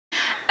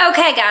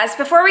Okay guys,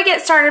 before we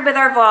get started with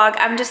our vlog,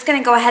 I'm just going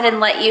to go ahead and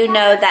let you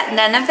know that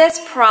none of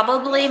this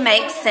probably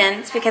makes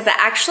sense because I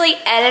actually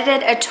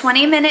edited a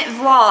 20-minute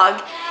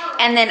vlog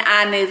and then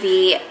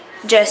iMovie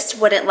just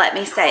wouldn't let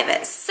me save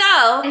it.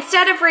 So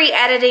instead of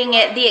re-editing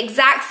it the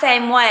exact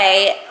same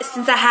way,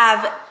 since I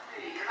have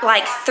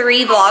like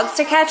 3 vlogs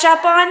to catch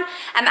up on,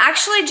 I'm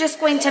actually just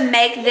going to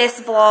make this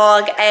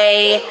vlog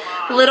a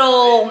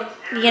little,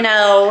 you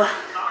know,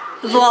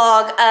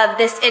 vlog of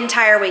this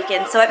entire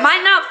weekend. So it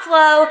might not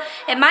flow,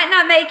 it might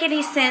not make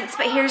any sense,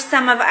 but here's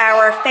some of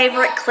our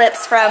favorite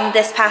clips from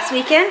this past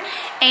weekend,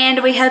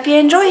 and we hope you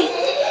enjoy.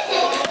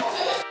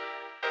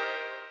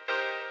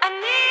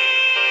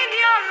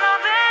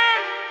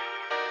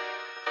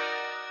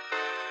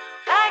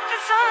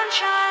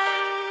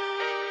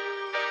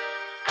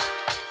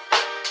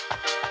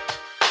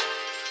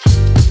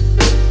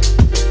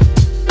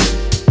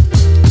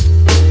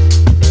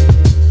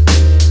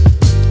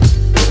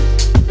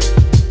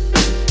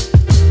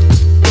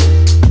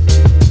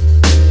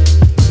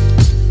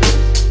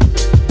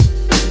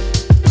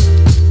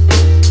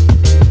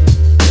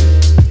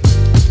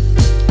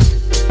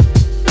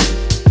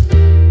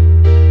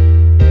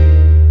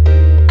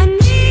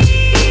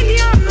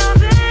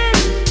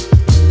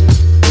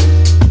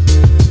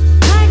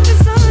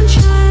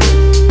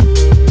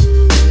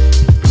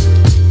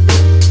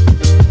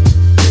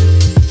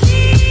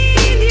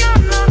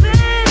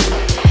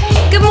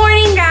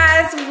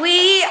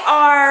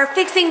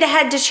 To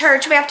head to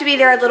church. We have to be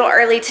there a little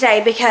early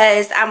today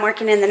because I'm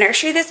working in the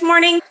nursery this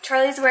morning.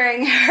 Charlie's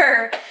wearing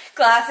her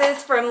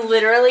glasses from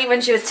literally when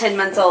she was 10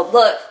 months old.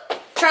 Look,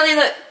 Charlie,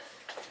 look.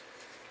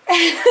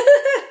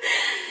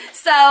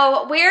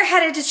 So we're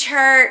headed to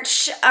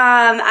church.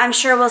 I'm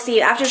sure we'll see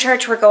you after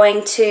church. We're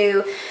going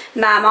to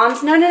my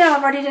mom's. No,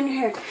 I've already done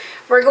your hair.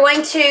 We're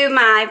going to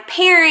my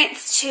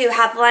parents to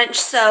have lunch,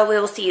 so we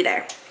will see you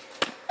there.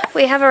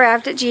 We have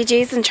arrived at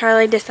Gigi's and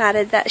Charlie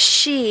decided that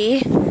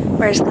she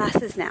wears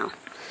glasses now.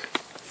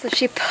 So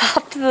she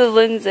popped the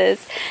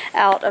lenses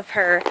out of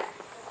her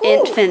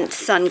infant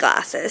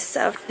sunglasses.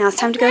 So now it's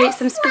time to go eat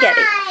some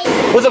spaghetti.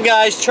 What's up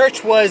guys?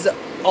 Church was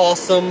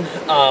awesome.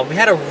 We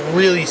had a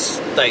really, it's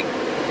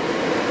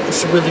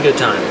a really good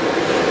time.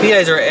 If you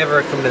guys are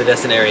ever coming to the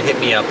Destin area, hit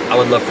me up. I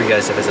would love for you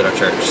guys to visit our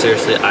church.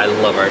 Seriously, I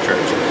love our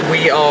church.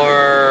 We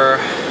are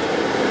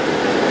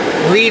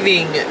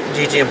leaving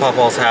Gigi and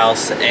Papa's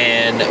house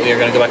and we are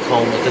going to go back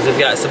home because we've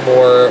got some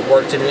more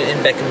work to do in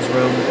Beckham's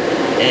room,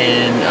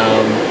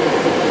 and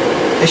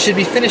it should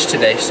be finished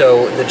today.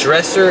 So the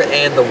dresser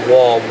and the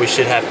wall we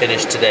should have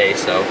finished today.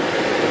 So,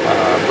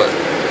 but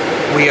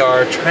we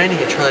are trying to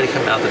get Charlie to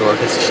come out the door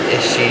because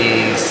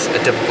she's a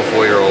typical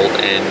 4-year-old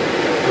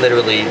and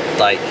literally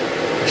like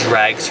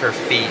drags her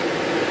feet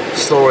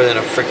slower than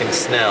a freaking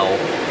snail.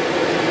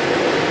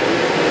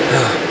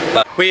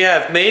 But we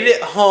have made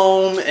it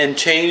home and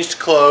changed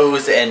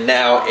clothes, and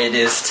now it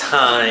is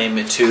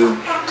time to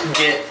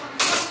get,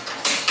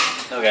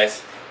 oh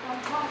guys,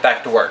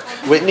 back to work.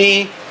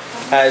 Whitney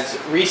has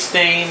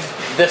restained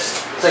this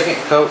second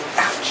coat.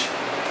 Ouch.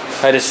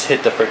 I just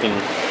hit the freaking,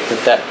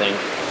 that thing.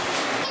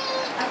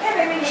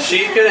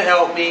 She's gonna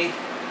help me,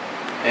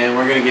 and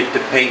we're gonna get to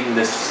painting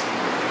this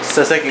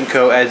second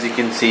coat, as you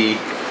can see.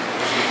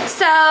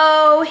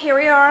 So here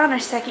we are on our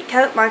second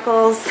coat.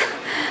 Michael's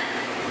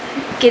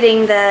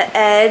getting the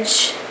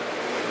edge.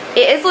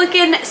 It is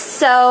looking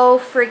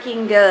so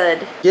freaking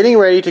good. Getting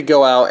ready to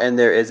go out, and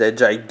there is a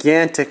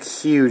gigantic,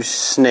 huge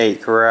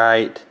snake,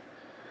 right?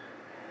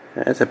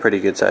 That's a pretty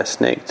good sized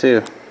snake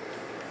too.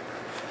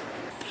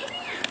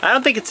 I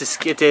don't think it's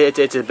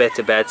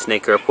a bad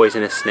snake or a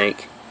poisonous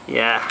snake.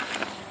 Yeah,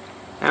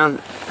 I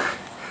don't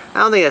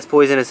think that's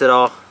poisonous at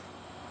all.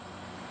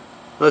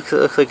 Looks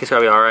like it's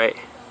probably all right.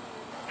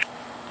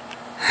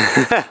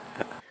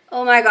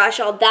 Oh my gosh,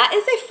 y'all, that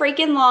is a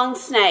freaking long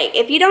snake.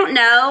 If you don't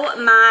know,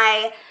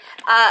 my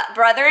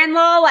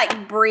brother-in-law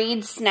like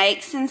breeds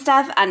snakes and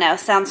stuff. I know,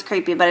 sounds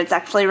creepy, but it's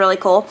actually really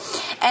cool.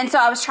 And so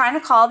I was trying to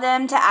call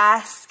them to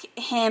ask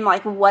him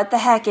like what the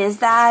heck is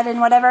that and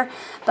whatever,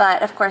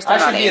 but of course they're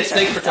not answering. I should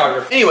be a snake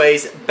photographer.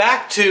 Anyways,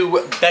 back to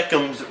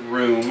Beckham's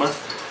room.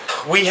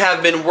 We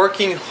have been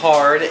working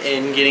hard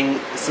in getting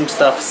some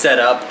stuff set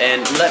up,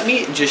 and let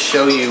me just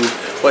show you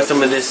what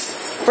some of this.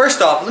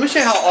 First off, let me show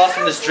you how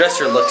awesome this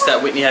dresser looks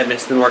that Whitney had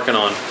been working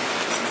on.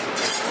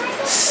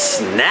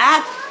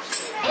 Snap!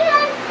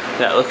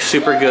 That looks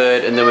super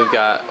good, and then we've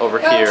got over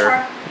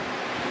here.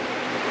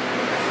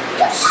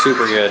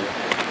 Super good.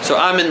 So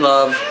I'm in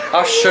love.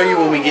 I'll show you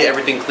when we get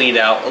everything cleaned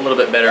out a little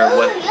bit better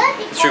what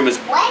this room is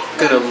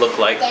gonna look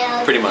like,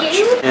 pretty much.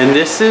 And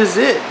this is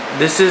it.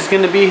 This is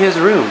gonna be his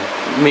room.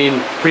 I mean,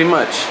 pretty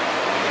much.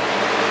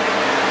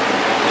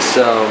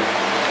 So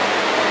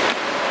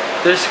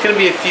there's gonna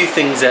be a few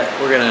things that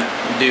we're gonna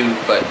do,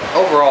 but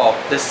overall,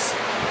 this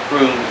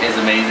room is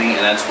amazing,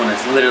 and I just want to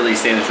literally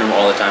stay in this room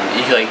all the time.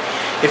 You feel like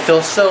it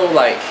feels so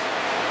I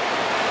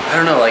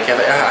don't know, like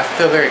I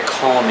feel very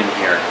calm in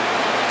here.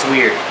 It's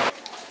weird.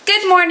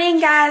 Good morning,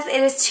 guys.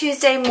 It is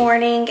Tuesday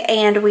morning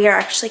and we are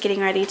actually getting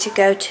ready to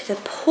go to the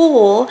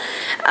pool.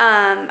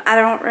 I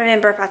don't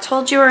remember if I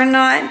told you or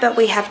not, but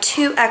we have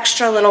 2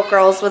 extra little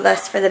girls with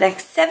us for the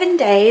next 7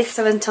 days,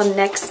 so until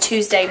next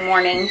Tuesday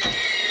morning.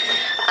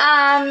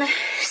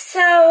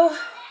 So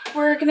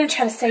we're gonna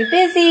try to stay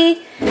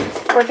busy.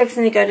 We're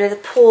fixing to go to the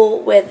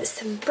pool with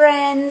some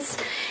friends,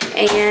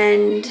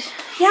 and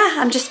yeah,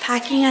 I'm just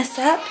packing us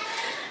up.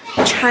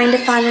 Trying to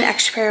find an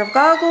extra pair of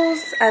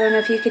goggles. I don't know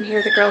if you can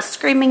hear the girls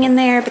screaming in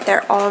there, but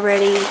they're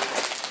already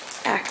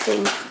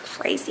acting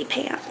crazy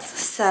pants.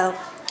 So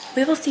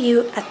we will see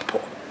you at the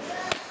pool.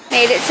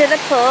 Made it to the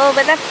pool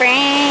with a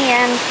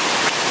friend.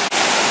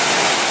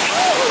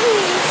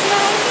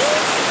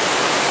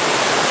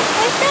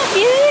 What's up,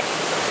 dude?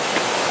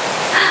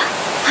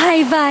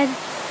 Hi, bud.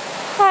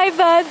 Hi,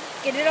 bud.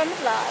 Get it on the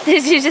vlog.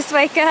 Did you just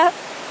wake up?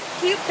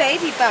 Cute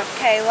baby bump,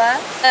 Kayla.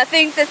 I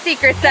think the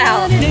secret's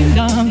out. Oh,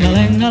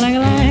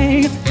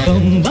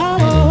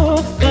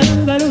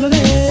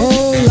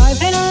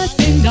 life ain't a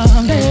ding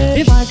dong.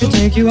 If I could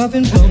take you up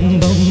in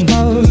boom boom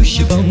bosh,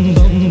 boom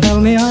boom,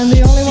 tell me I'm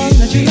the only one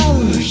that you know.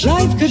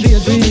 Life could be a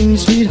dream,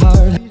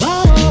 sweetheart.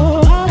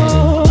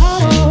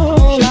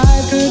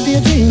 Life could be a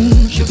dream.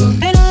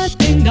 Ain't a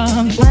ding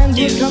dong. Plans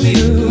would come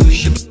true.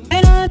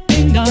 Ain't a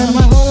ding dong. Spend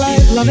my whole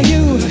life loving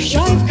you.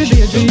 Life could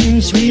be a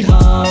dream,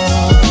 sweetheart.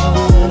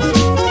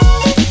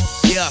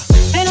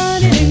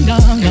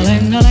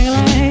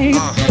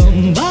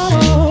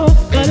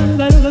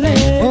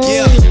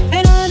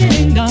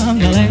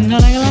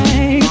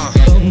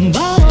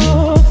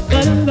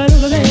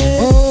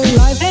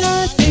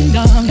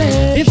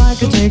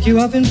 Take you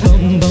up in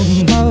boom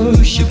boom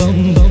bosh,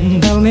 boom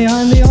boom, tell me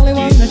I'm the only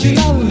one that you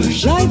know.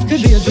 Life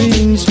could be a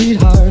dream,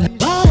 sweetheart.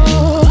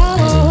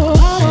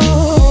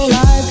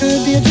 Life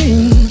could be a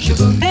dream.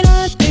 Ain't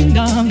a ding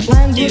dong.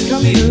 Plans would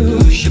come true.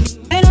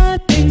 Ain't a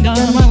ding dong.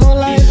 Spend my whole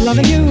life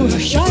loving you.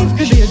 Life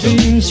could be a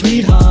dream,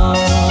 sweetheart.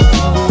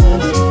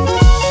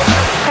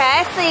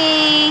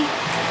 Presley.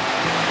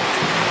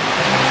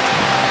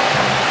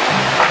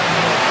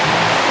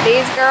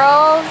 These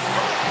girls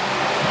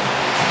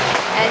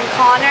and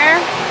Connor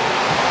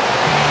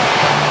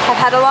have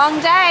had a long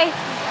day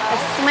of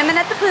swimming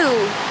at the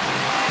pool.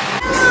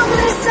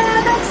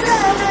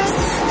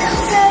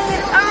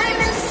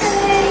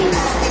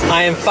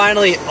 I am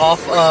finally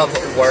off of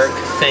work,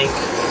 thank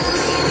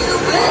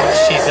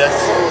Jesus.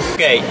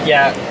 Okay,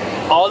 yeah,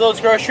 all those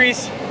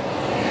groceries,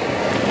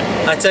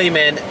 I tell you,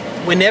 man,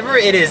 whenever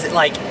it is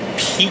like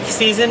peak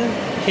season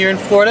here in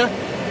Florida,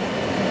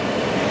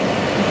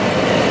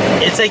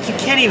 it's like you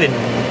can't even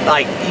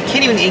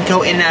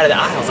go in and out of the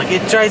aisles. Like,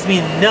 it drives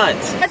me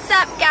nuts. What's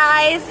up,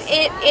 guys?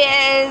 It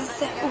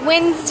is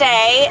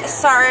Wednesday.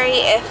 Sorry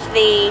if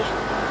the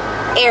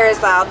air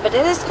is loud, but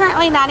it is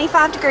currently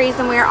 95 degrees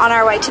and we are on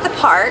our way to the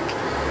park.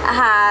 I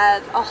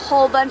have a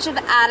whole bunch of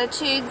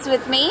attitudes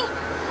with me.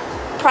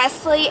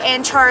 Presley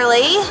and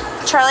Charlie.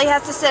 Charlie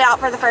has to sit out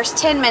for the first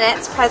 10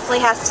 minutes. Presley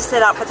has to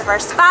sit out for the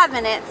first 5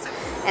 minutes.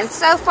 And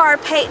so far,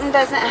 Peyton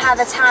doesn't have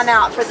a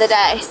timeout for the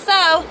day.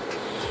 So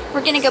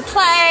we're gonna go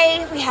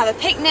play, we have a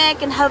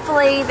picnic, and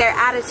hopefully their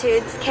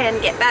attitudes can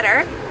get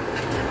better.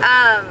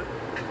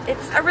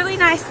 It's a really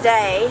nice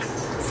day.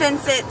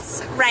 Since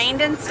it's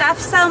rained and stuff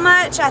so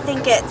much, I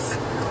think it's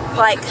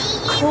like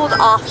cooled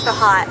off the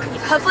hot.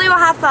 Hopefully we'll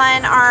have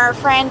fun. Our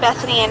friend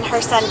Bethany and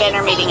her son Ben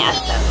are meeting us,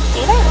 so see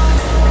you there.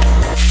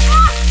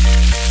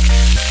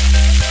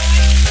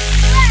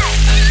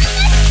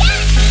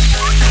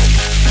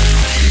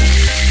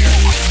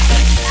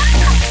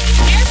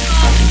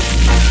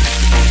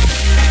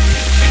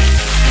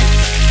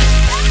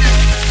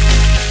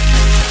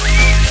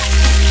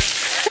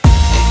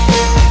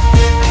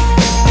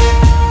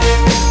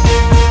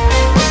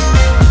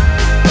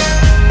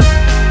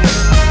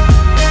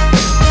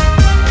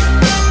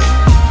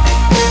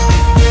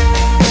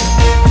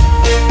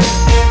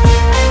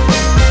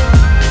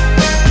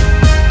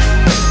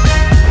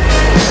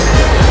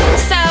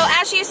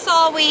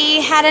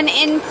 Had an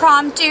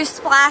impromptu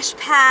splash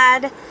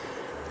pad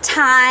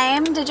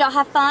time. Did y'all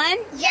have fun?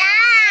 Yeah!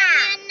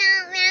 I'm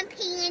not wearing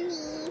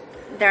panties.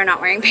 They're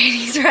not wearing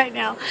panties right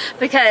now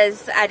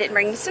because I didn't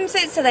bring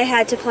swimsuits, so they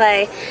had to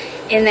play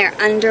in their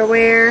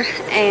underwear,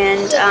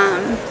 and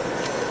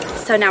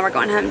so now we're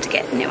going home to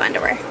get new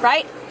underwear.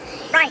 Right?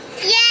 Right.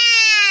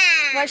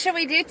 Yeah! What should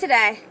we do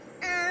today?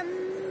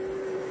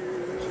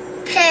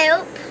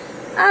 Poop.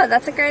 Oh,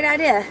 that's a great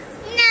idea.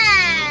 No.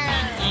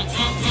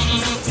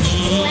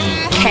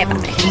 Okay,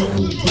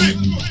 bye.